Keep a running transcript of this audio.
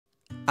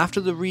After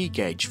the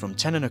re-gauge from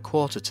 10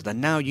 1/4 to the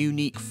now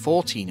unique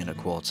 14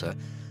 1/4,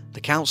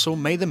 the council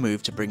made the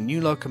move to bring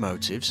new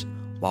locomotives.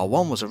 While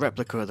one was a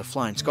replica of the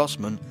Flying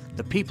Scotsman,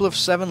 the people of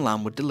Seven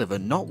Lamb would deliver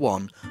not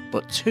one,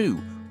 but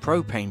two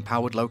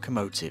propane-powered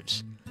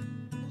locomotives.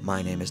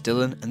 My name is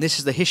Dylan, and this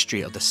is the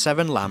history of the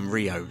Seven Lamb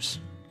Rios.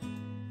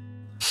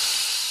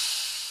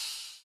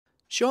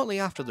 Shortly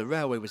after the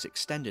railway was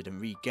extended and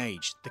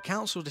re-gauged, the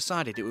council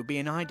decided it would be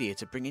an idea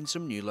to bring in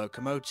some new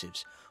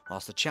locomotives.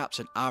 Whilst the chaps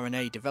at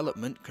R&A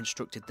Development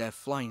constructed their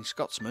Flying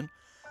Scotsman,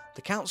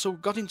 the council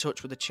got in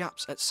touch with the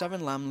chaps at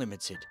Seven Lamb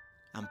Limited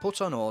and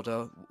put on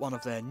order one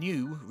of their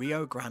new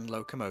Rio Grande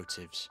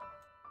locomotives.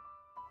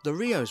 The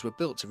Rios were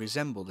built to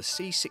resemble the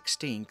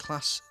C16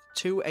 Class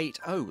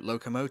 280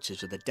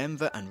 locomotives of the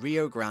Denver and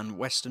Rio Grande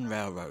Western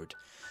Railroad.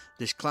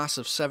 This class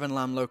of Seven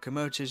Lamb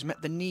locomotives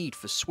met the need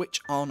for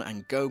switch-on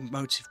and go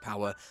motive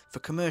power for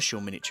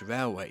commercial miniature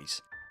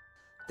railways.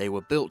 They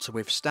were built to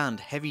withstand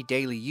heavy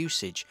daily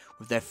usage,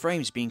 with their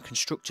frames being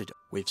constructed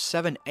with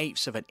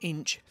 7/8 of an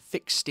inch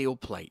fixed steel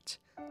plate.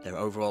 Their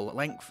overall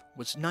length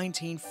was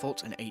 19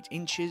 foot and 8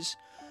 inches.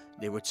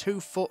 They were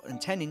 2 foot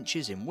and 10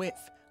 inches in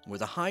width,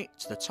 with a height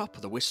to the top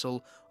of the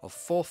whistle of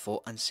 4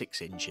 foot and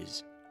 6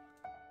 inches.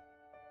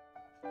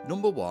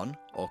 Number 1,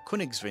 or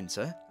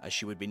Königswinter, as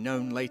she would be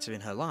known later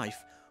in her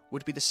life,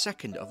 would be the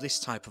second of this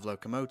type of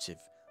locomotive,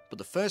 but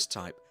the first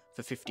type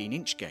for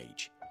 15-inch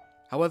gauge.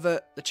 However,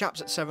 the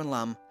chaps at Seven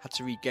Lamb had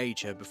to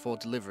re-gauge her before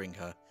delivering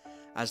her,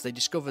 as they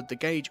discovered the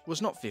gauge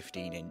was not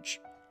 15-inch.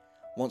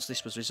 Once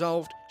this was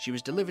resolved, she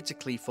was delivered to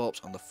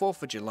Cleethorpes on the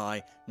 4th of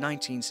July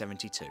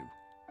 1972.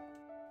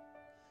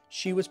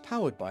 She was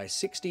powered by a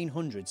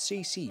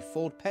 1600cc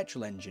Ford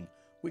petrol engine,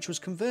 which was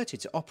converted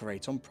to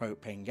operate on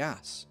propane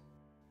gas.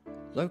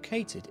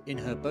 Located in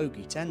her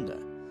bogie tender,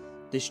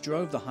 this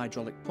drove the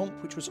hydraulic pump,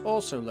 which was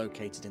also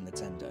located in the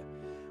tender,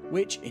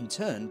 which in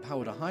turn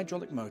powered a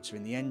hydraulic motor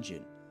in the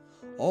engine.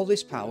 All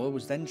this power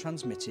was then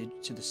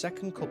transmitted to the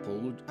second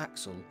coupled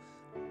axle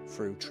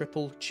through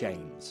triple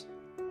chains.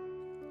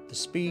 The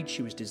speed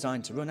she was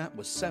designed to run at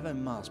was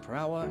 7 miles per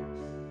hour.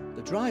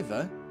 The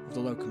driver of the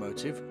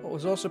locomotive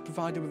was also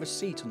provided with a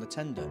seat on the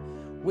tender,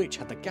 which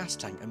had the gas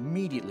tank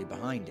immediately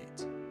behind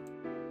it.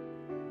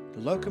 The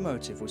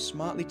locomotive was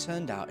smartly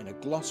turned out in a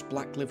gloss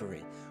black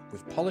livery,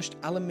 with polished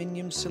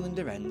aluminium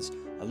cylinder ends,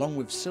 along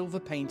with silver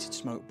painted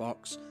smoke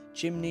box,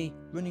 chimney,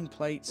 running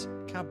plates,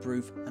 cab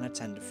roof and a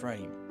tender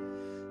frame.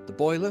 The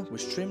boiler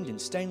was trimmed in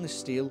stainless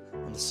steel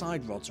and the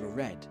side rods were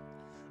red.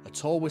 A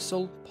tall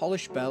whistle,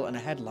 polished bell and a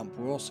headlamp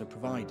were also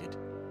provided.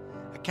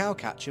 A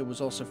cowcatcher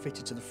was also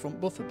fitted to the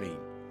front buffer beam.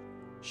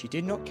 She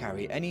did not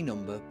carry any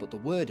number but the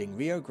wording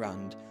Rio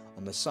Grande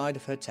on the side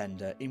of her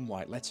tender in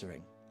white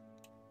lettering.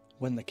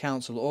 When the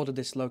council ordered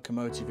this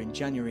locomotive in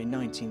January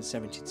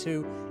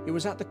 1972, it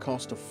was at the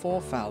cost of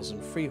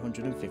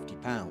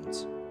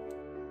 £4,350.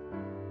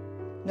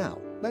 Now,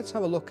 let's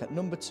have a look at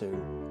number 2,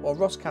 or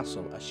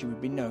Rosscastle as she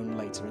would be known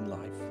later in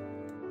life.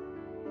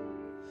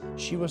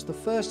 She was the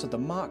first of the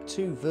Mark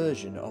II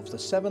version of the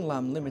Seven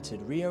Lamb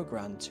Limited Rio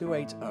Grande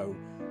 280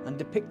 and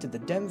depicted the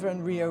Denver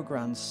and Rio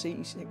Grande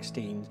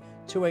C16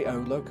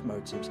 280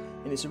 locomotives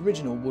in its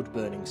original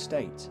wood-burning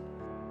state.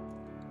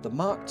 The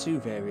Mark II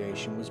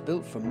variation was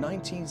built from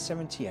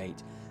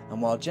 1978,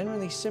 and while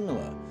generally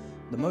similar,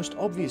 the most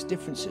obvious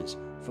differences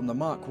from the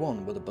Mark I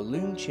were the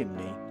balloon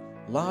chimney,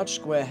 large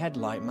square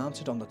headlight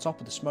mounted on the top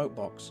of the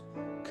smokebox,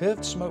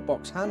 curved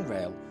smokebox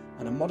handrail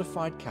and a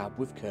modified cab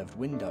with curved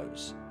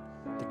windows.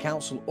 The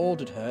council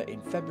ordered her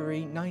in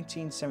February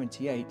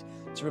 1978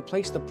 to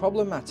replace the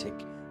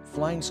problematic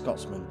Flying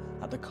Scotsman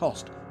at the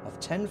cost of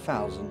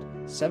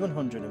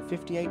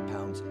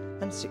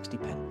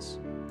 £10,758.60.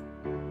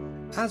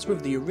 As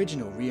with the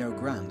original Rio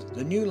Grande,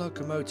 the new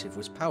locomotive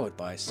was powered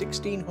by a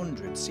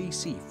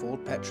 1600cc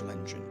Ford petrol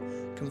engine,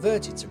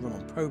 converted to run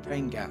on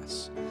propane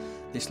gas.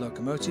 This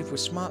locomotive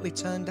was smartly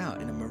turned out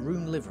in a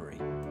maroon livery,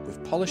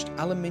 with polished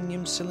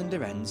aluminium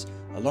cylinder ends,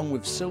 along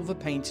with silver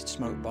painted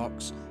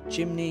smokebox,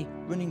 chimney,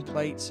 running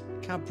plates,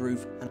 cab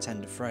roof and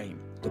tender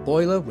frame. The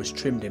boiler was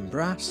trimmed in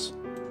brass,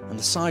 and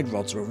the side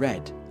rods were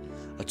red.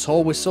 A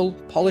tall whistle,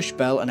 polished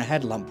bell and a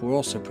headlamp were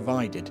also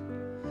provided.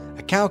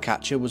 A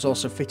cowcatcher was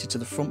also fitted to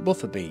the front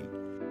buffer beam.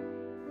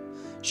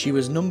 She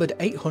was numbered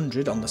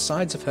 800 on the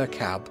sides of her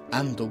cab,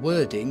 and the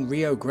wording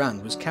Rio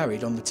Grande was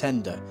carried on the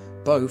tender,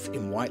 both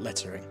in white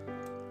lettering.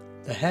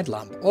 The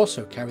headlamp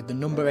also carried the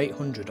number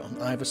 800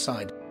 on either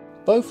side.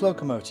 Both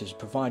locomotives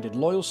provided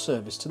loyal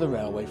service to the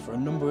railway for a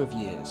number of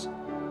years,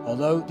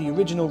 although the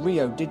original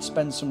Rio did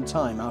spend some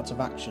time out of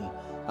action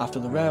after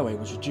the railway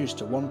was reduced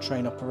to one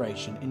train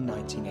operation in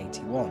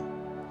 1981.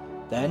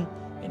 Then,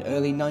 in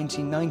early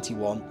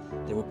 1991,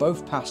 they were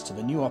both passed to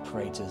the new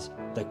operators,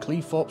 the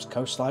Cleethorpes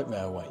Coastline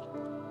Railway.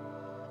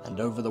 And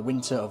over the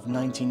winter of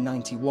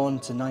 1991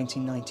 to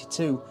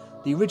 1992,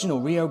 the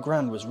original Rio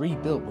Grande was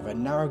rebuilt with a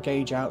narrow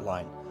gauge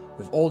outline,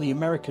 with all the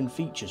American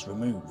features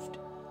removed.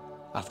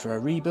 After a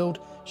rebuild,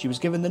 she was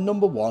given the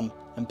number 1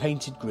 and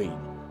painted green,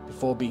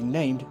 before being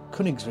named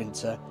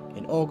Königswinter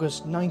in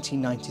August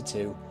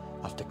 1992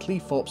 after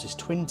Cleethorpes'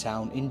 twin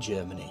town in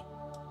Germany.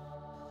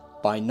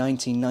 By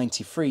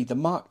 1993, the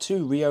Mark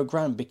II Rio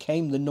Grande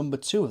became the number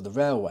 2 of the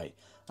railway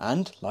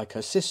and, like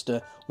her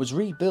sister, was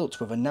rebuilt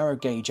with a narrow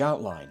gauge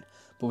outline,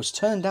 but was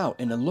turned out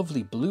in a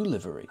lovely blue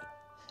livery.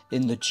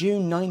 In the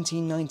June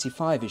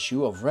 1995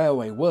 issue of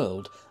Railway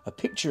World, a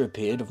picture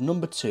appeared of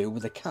number 2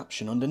 with a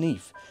caption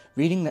underneath,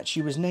 reading that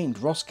she was named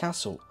Ross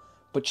Castle,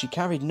 but she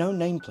carried no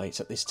nameplates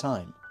at this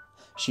time.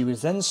 She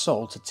was then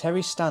sold to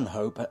Terry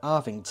Stanhope at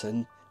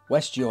Arvington,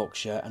 West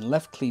Yorkshire, and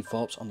left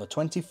Cleethorpes on the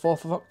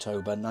 24th of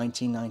October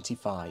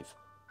 1995.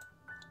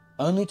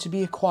 Only to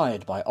be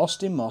acquired by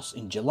Austin Moss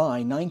in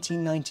July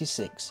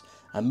 1996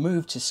 and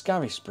moved to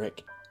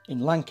Scarisbrick in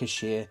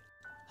Lancashire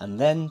and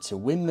then to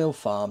Windmill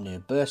Farm near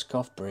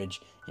Burscough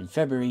Bridge in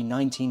February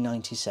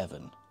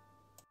 1997.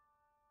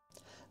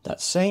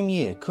 That same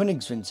year,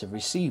 Königswinter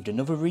received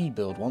another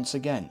rebuild once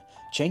again,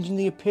 changing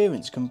the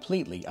appearance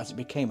completely as it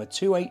became a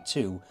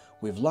 282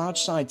 with large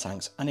side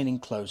tanks and an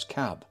enclosed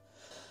cab.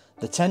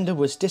 The tender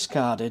was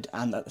discarded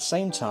and at the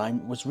same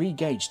time was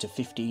re-gauged to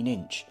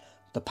 15-inch.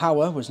 The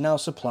power was now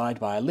supplied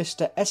by a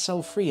Lister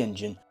SL3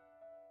 engine.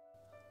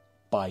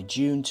 By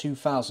June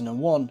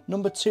 2001,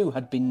 number 2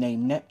 had been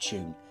named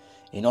Neptune.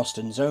 In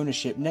Austin's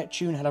ownership,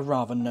 Neptune had a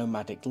rather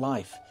nomadic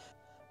life,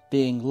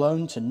 being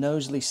loaned to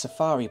Knowsley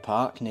Safari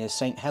Park near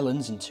St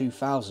Helens in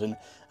 2000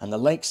 and the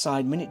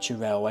Lakeside Miniature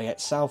Railway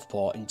at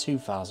Southport in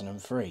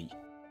 2003.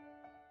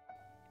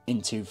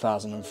 In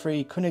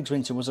 2003,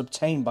 Königswinter was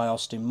obtained by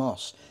Austin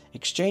Moss,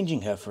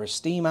 exchanging her for a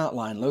steam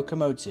outline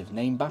locomotive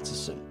named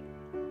Batterson.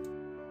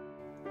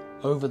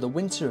 Over the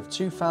winter of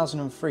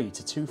 2003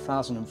 to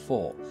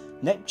 2004,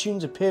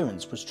 Neptune's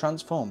appearance was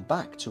transformed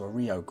back to a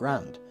Rio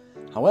Grande,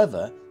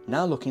 however,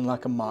 now looking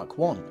like a Mark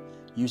I,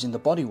 using the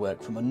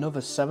bodywork from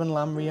another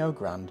 7-lamb Rio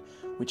Grande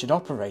which had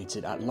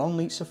operated at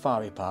Longleat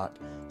Safari Park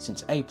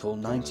since April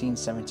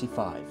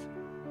 1975.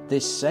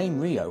 This same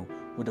Rio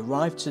would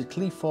arrive to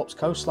Cleethorpes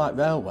Coastlight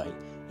Railway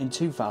in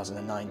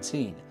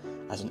 2019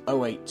 as an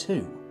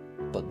 082,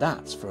 but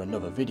that's for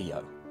another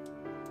video.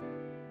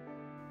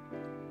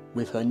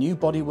 With her new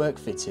bodywork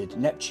fitted,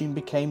 Neptune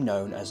became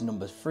known as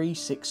number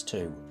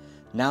 362,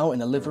 now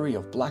in a livery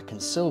of black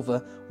and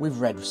silver with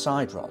red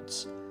side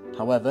rods.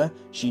 However,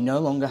 she no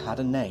longer had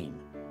a name.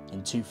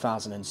 In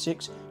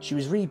 2006, she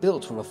was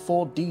rebuilt with a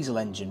Ford diesel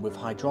engine with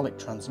hydraulic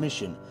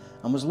transmission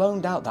and was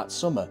loaned out that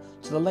summer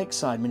to the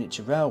Lakeside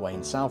Miniature Railway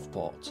in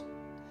Southport.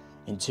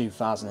 In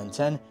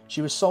 2010,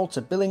 she was sold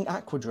to Billing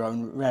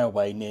Aquadrone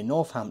Railway near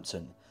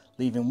Northampton,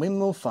 leaving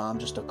Windmill Farm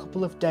just a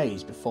couple of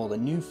days before the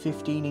new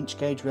 15-inch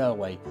gauge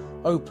railway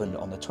opened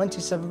on the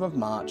 27th of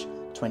March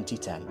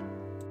 2010.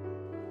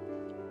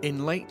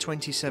 In late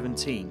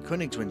 2017,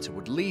 Königswinter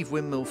would leave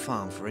Windmill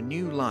Farm for a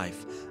new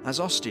life as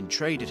Austin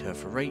traded her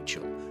for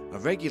Rachel, a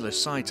regular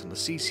sight on the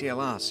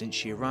CCLR since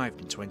she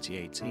arrived in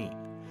 2018.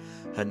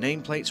 Her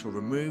nameplates were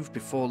removed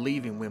before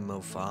leaving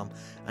Windmill Farm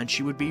and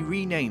she would be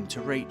renamed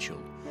to Rachel.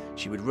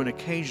 She would run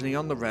occasionally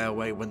on the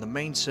railway when the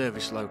main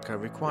service loco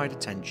required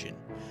attention.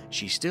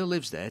 She still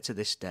lives there to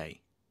this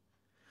day.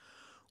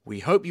 We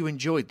hope you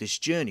enjoyed this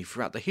journey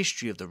throughout the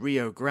history of the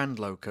Rio Grande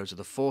locos of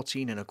the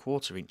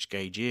 14¼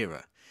 gauge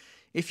era.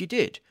 If you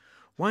did,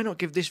 why not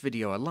give this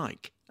video a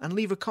like and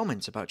leave a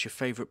comment about your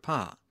favourite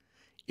part?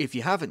 If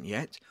you haven't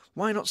yet,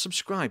 why not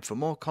subscribe for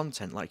more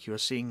content like you are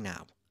seeing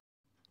now?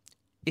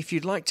 If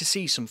you'd like to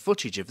see some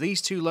footage of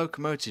these two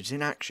locomotives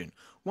in action,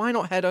 why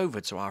not head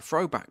over to our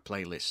throwback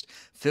playlist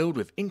filled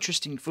with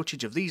interesting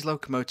footage of these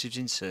locomotives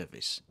in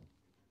service.